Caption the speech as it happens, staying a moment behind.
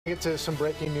Get to some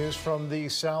breaking news from the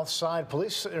South Side.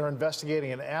 Police are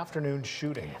investigating an afternoon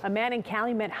shooting. A man in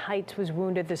Calumet Heights was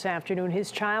wounded this afternoon. His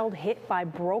child hit by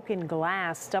broken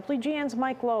glass. WGN's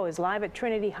Mike Lowe is live at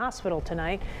Trinity Hospital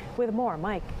tonight with more.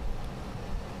 Mike.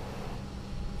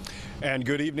 And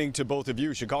good evening to both of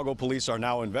you. Chicago police are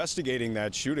now investigating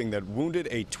that shooting that wounded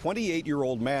a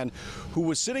 28-year-old man who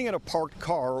was sitting in a parked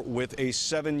car with a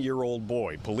 7-year-old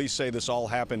boy. Police say this all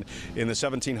happened in the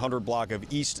 1700 block of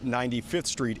East 95th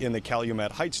Street in the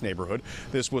Calumet Heights neighborhood.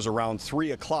 This was around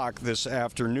 3 o'clock this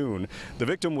afternoon. The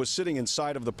victim was sitting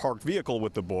inside of the parked vehicle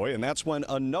with the boy, and that's when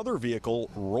another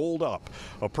vehicle rolled up.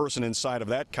 A person inside of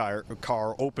that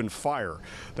car opened fire.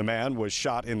 The man was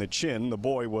shot in the chin. The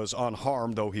boy was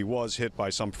unharmed, though he was hit by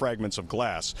some fragments of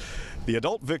glass. The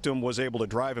adult victim was able to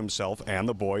drive himself and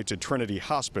the boy to Trinity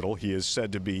Hospital. He is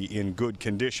said to be in good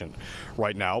condition.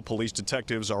 Right now, police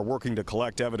detectives are working to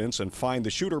collect evidence and find the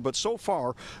shooter, but so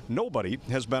far, nobody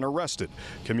has been arrested.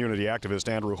 Community activist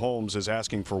Andrew Holmes is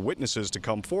asking for witnesses to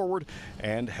come forward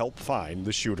and help find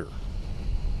the shooter.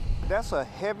 That's a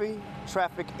heavy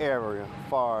traffic area as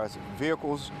far as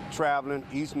vehicles traveling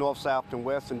east, north, south, and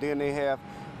west, and then they have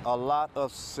a lot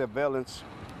of surveillance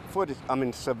footage,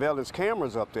 surveillance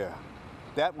cameras up there.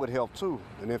 That would help too.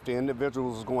 And if the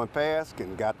individual is going fast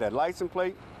and got that license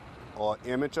plate or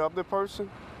image of the person,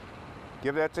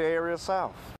 give that to Area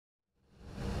South.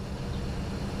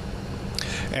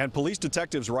 And police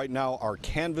detectives right now are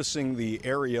canvassing the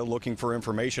area looking for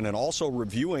information and also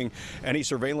reviewing any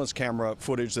surveillance camera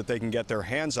footage that they can get their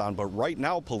hands on. But right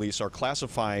now, police are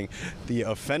classifying the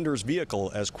offender's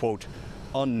vehicle as, quote,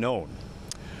 unknown.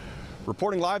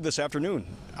 Reporting live this afternoon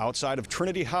outside of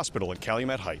Trinity Hospital in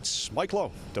Calumet Heights. Mike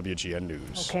Lowe, WGN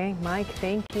News. Okay, Mike,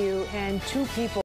 thank you. And two people